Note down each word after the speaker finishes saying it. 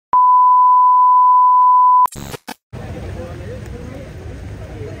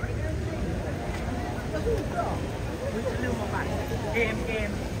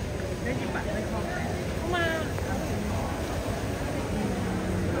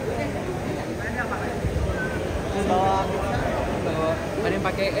doang. Ada yang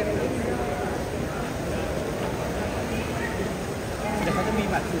pakai air. Dah kata mi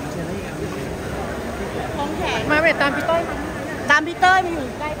บัตร 0 ใช่ไหมอย่างนี้ของแขกมาแบบตามพี่ต้อยมาอยู่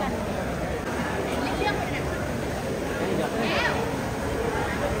ใกล้กัน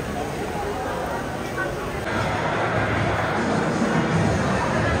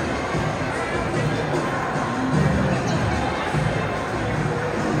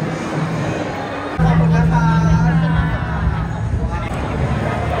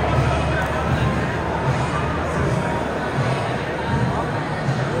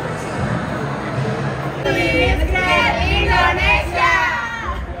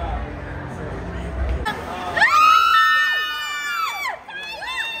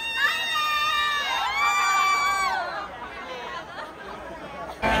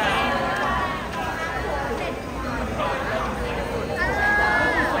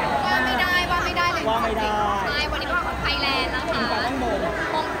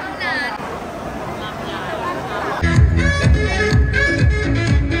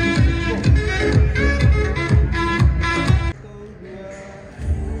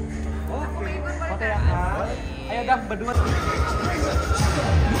berdua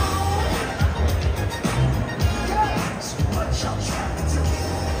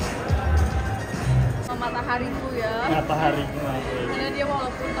matahariku ya matahariku karena dia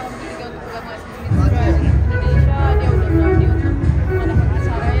walaupun tahun ketiga untuk pulang masih Indonesia dia udah berani untuk mengadakan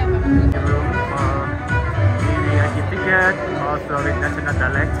acara yang memang VVIP ticket also with national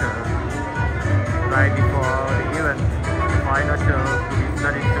director right before the event the final show to be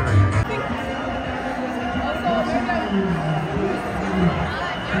started soon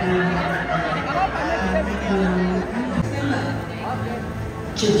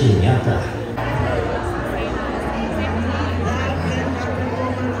这怎样的？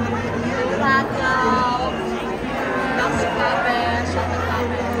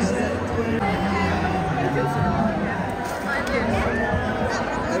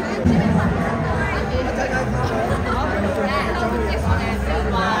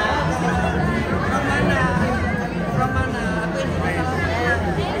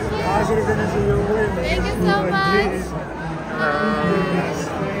 Thank you so much.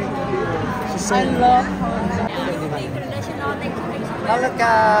 I love international. Halo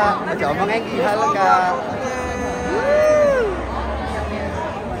Kak, coba ngomong lagi. Halo Kak.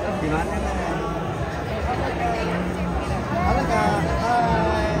 Gimana? Halo Kak.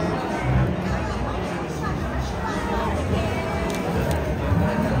 Hai.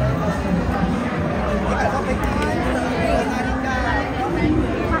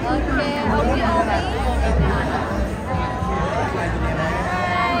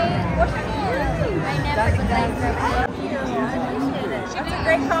 That's a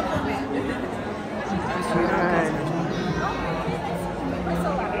great compliment.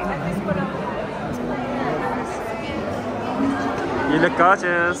 You look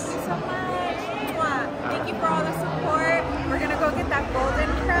gorgeous. Thank you for all the support. We're gonna go get that golden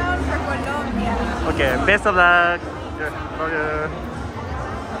crown for Colombia. Okay, best of luck. Love you.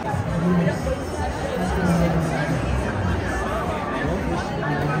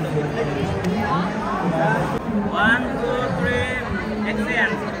 1, 2, 3,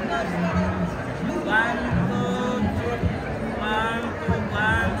 excellent. 1,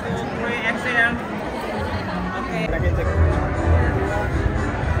 2, 3, excellent. Okay.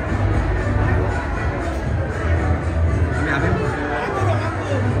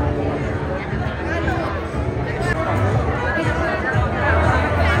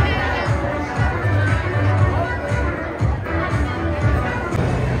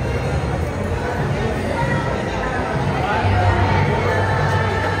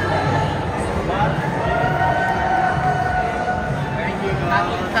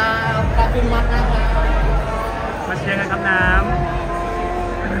มาเชียร์กันครับน้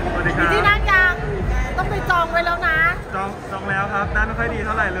ำสวัสดีครับ ที่นั่งยังต้องไปจองไว้แล้วนะ จองแล้วครับน้ำไม่ค่อยดีเ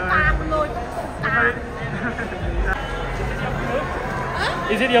ท่าไหร่เลย ตามเลยตาม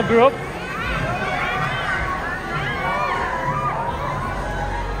Is it your group?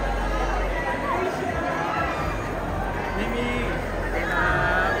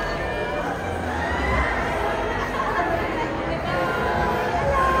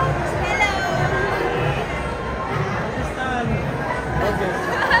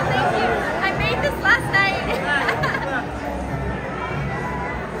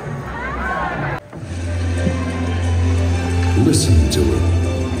 Listen to it,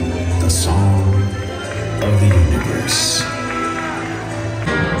 the song of the universe.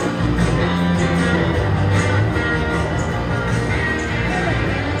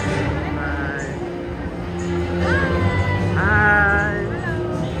 Bye.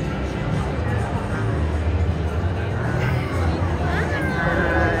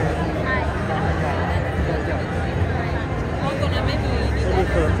 มี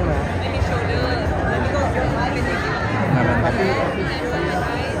เคิร์ฟใช่ไหม ไม่มีโชว์เลอร์แล้วนี่ก็เป็นจริง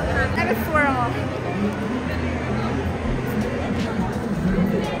And a swirl.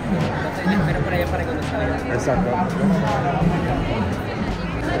 Exacto.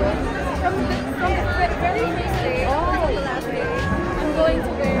 From the very first day, the last day, I'm going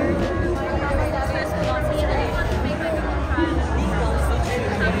to wear my daughter's closet and make my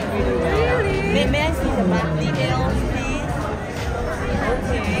May I see the back details, please?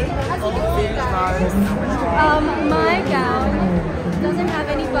 Okay. As you can see, guys, my gown doesn't have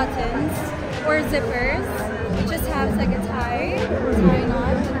any buttons or zippers. It just has like a tie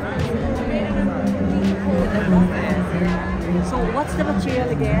knot. So what's the material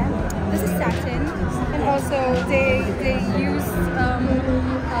again? This is satin, and also they use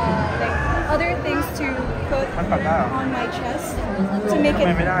like other things to put on my chest to make it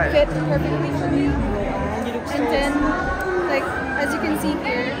fit perfectly for me. And then, like as you can see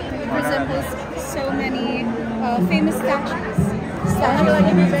here, it resembles so many famous statues.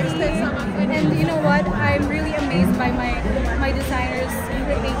 And you know what? I'm really amazed by my designer's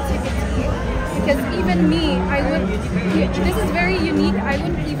creativity. Because even me, this is very unique. I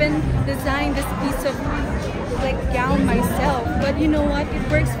wouldn't even design this piece of like gown myself. But you know what? It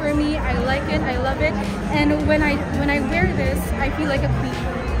works for me. I like it. I love it. And when I wear this, I feel like a queen.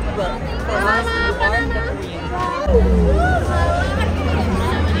 Well, for us, you are the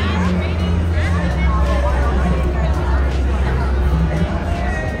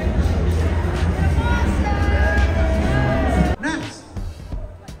Next.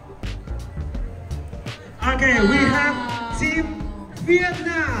 Okay, we have Team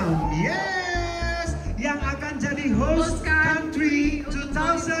Vietnam. Yes, yang akan jadi host country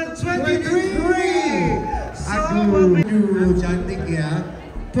 2023. Aduh, cantik ya.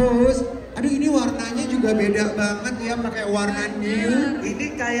 Terus, aduh ini warnanya juga beda banget ya, pakai warna nude. Ini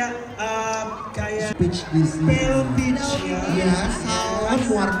kayak Peach di sini. pale peach ya. Iya, salam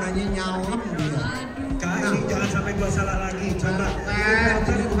warnanya nyalam dia. Kak, ini jangan sampai gua salah lagi. Coba.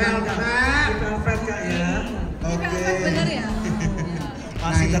 Velvet Kak ya. Oke. Bener ya?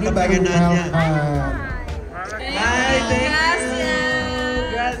 Masih tetap pengen nanya. Hai, thank you.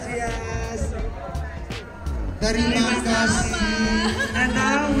 Gracias. Terima kasih. And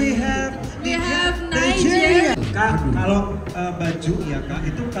now we have Nigeria. Kak, kalau baju ya Kak,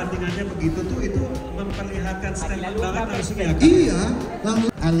 itu cuttingannya begitu tuh itu memperlihatkan statement banget langsung ya Kak. Iya,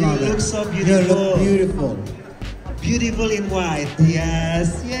 langsung. I love You it. look so You beautiful. look beautiful. Beautiful in white.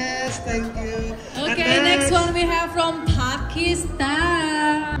 Yes, yes, thank you. Okay, And next one we have from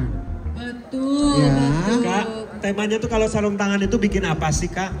Pakistan. Betul, Ya. betul. Kak, temanya tuh kalau sarung tangan itu bikin apa sih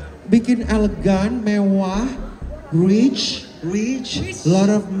Kak? Bikin elegan, mewah, rich, lot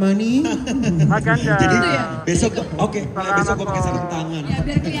of money. Jadi besok, oke, besok gue pakai sarung tangan. Ya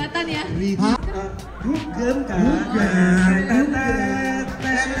biar kelihatan ya. Dugem Kak.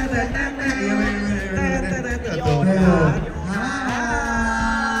 Oh my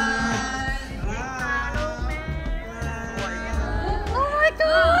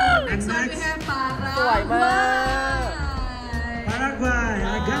god. Next one we have Paraguay,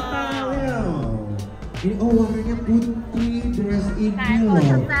 Agatha Will. Ini warnanya putih, dress ini loh.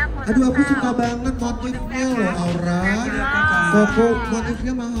 Aduh aku suka banget motifnya loh, Aura. Koko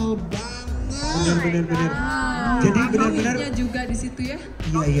motifnya mahal banget. Bener. Jadi benar-benar juga di situ ya.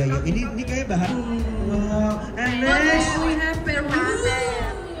 iya. Ini kayak bahan. Wow. And next we have Peru.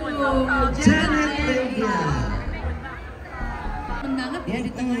 Janet Lydia. Banget ya di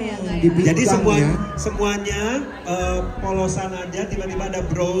tengah ya guys. Jadi semuanya polosan aja tiba-tiba ada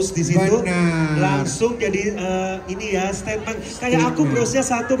bros di situ. Benar. Langsung jadi ini ya statement. Kayak aku brosnya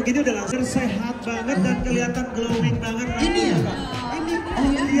satu begini udah langsung sehat banget dan kelihatan glowing banget. Ini ya?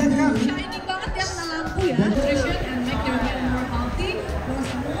 Ini lihat Kak. Shining banget ya kena lampu ya. Nutrition and make your hair more healthy, more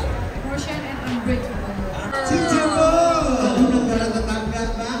smooth, more shine and unbreakable. Cincabo. Aduh negara tetangga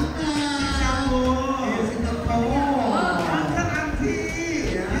banget. Cincabo. Mantan Anti.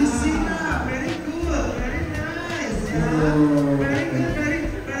 Yusina. Very good. Very nice. Very good.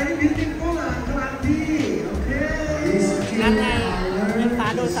 Very beautiful Uncle Anti. Okay. นั่นไงอิงฟ้า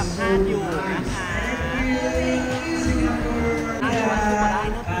โดนสัมภาษณ์อยู่นะคะ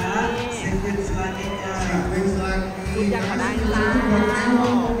Wings lagi. Yang pada hilang.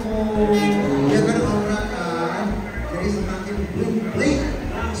 Dia kan aura kan, jadi semakin bling.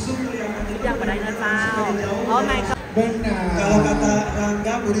 Langsung kelihatan. อย่างบันไดนะเจ้าอ๋อไม่ก็ Benar. Kalau kata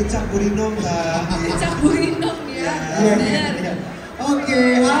Rangga, buricak burinong Kak. Campurin dong ya. Bener.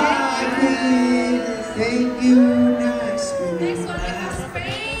 Oke, hai Queen. Thank you. Next. Next one we have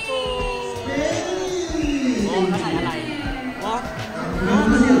Spain. โอ้เขาถ่ายอะไรวอ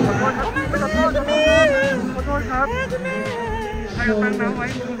show.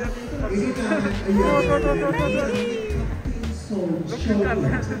 Ini kan iya.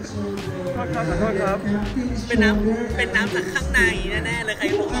 เป็นน้ำจากข้างในแน่ๆเลยใคร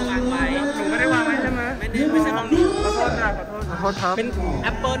บอกเอาวางไว้ หนูไม่ได้วางไว้ใช่ไหม ไม่ใช่ของหนู ขอโทษครับขอโทษครับ เป็นแอ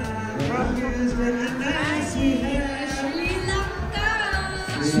ปเปิ้ล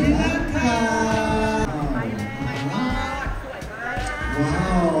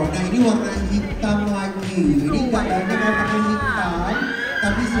Wow, nah ini warna hitam lagi. Ini nggak banyak yang pakai hitam,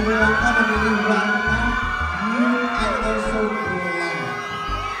 tapi Sri Lanka memilih warna blue and also black.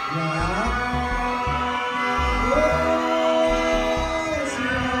 Ya.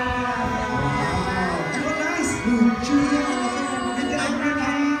 Lucu ya.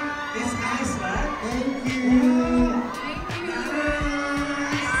 It's nice, right? Thank you.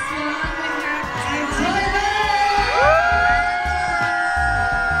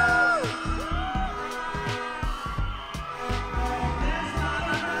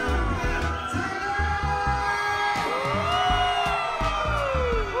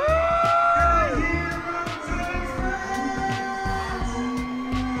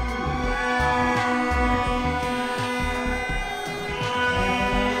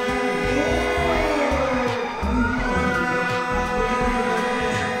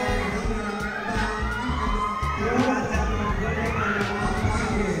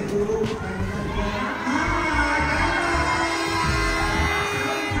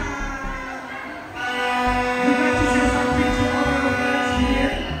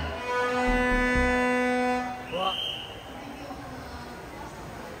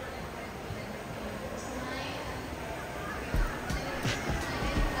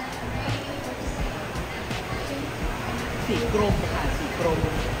สีกรมค่ะสีกรม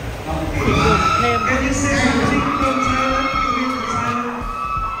Okay. Can you say something from Thailand?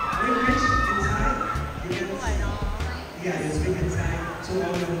 English in Thai? Yeah, you speak in Thai to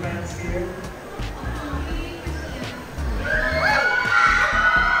all your friends here.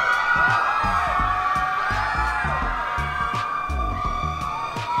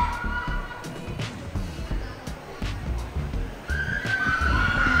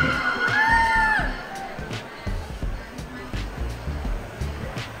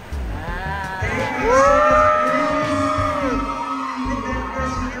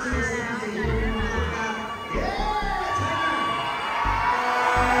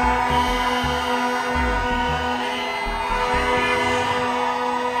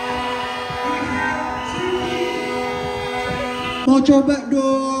 Mau coba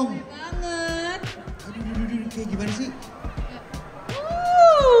dong. Banget. Aduh, kayak gimana sih?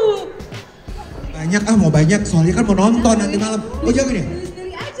 Banyak mau banyak soalnya kan mau nonton nanti malam. Oh jangan ya? Beli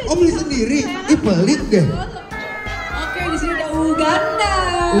sendiri aja. Oh beli sendiri? Ih pelit deh. Oke, di sini ada Uganda.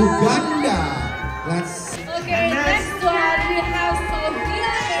 Uganda. Let's. Oke, next one we have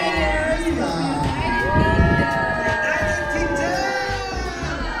Sophia Ayers from United Kingdom.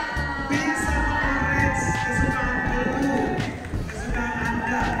 Big sama orange, kesukaan blue, kesukaan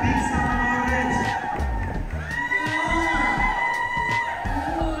Anda, big sama orange.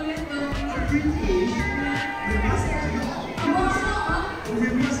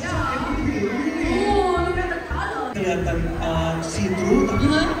 Kelihatan see-through tapi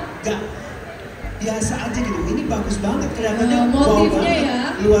nggak biasa aja gitu. Ini bagus banget kelihatannya. Motifnya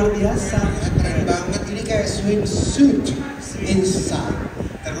ya. Luar biasa. Keren banget. Ini kayak swimsuit inside.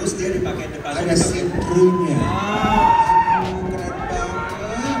 Terus dia dipakai depan. Ada see-through-nya. Keren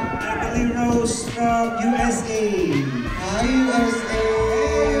banget. Emily Rose from USA. Hi USA.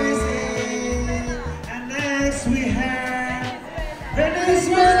 And next we have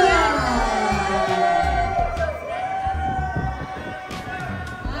Venezuela.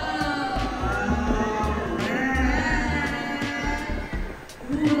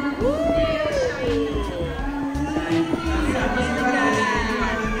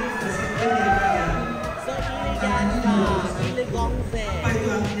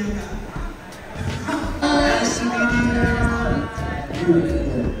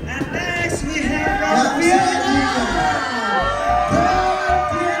 And next we have Rafia.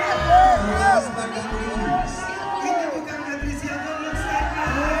 Ini bukan Patricia yang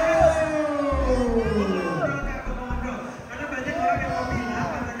stand-up. Karena banyak orang yang mau bilang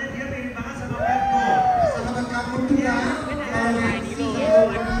katanya dia mirip banget sama Petco. Sahabat kamu tuh ya.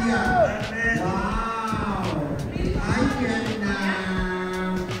 Wow. Hai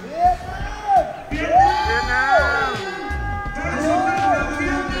Vietnam. Vietnam.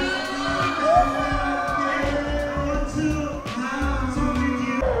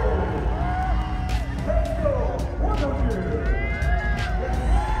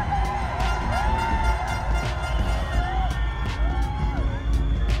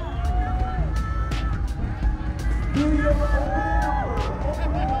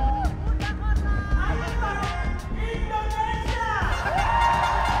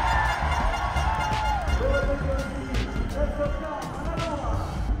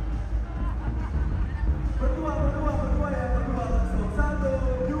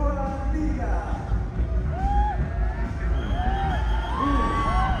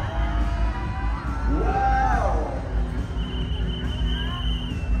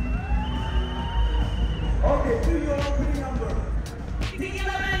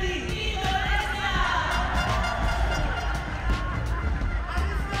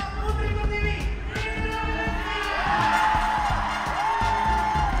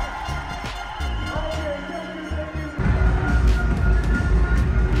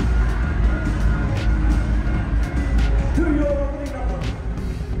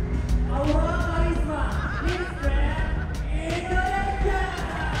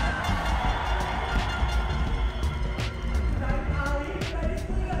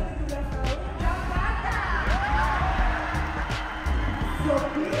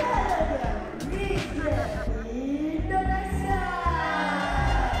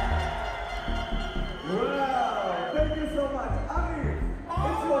 Thank you so much. Ami,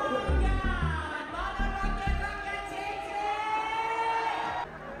 it's your turn.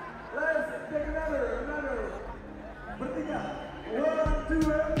 Let's take another. Bertiga. 1,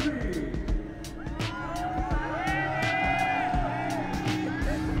 2, and 3.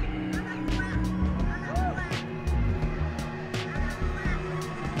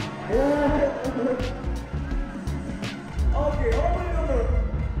 Okay, open number.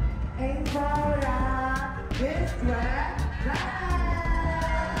 And Flora, this track,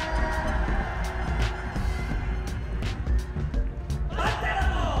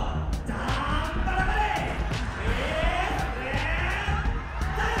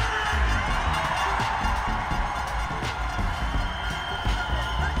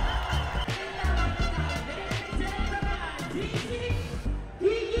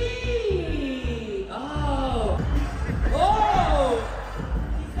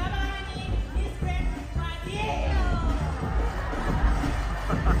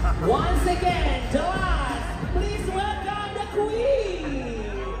 once again, the last, please welcome the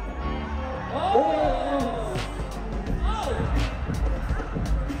queen.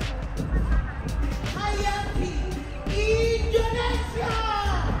 Hayati Indonesia.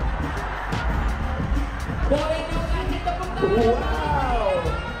 Boleh dong kasih tepuk tangan. Wow!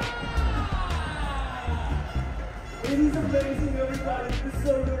 It is amazing, everybody. It's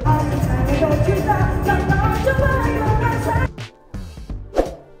so good.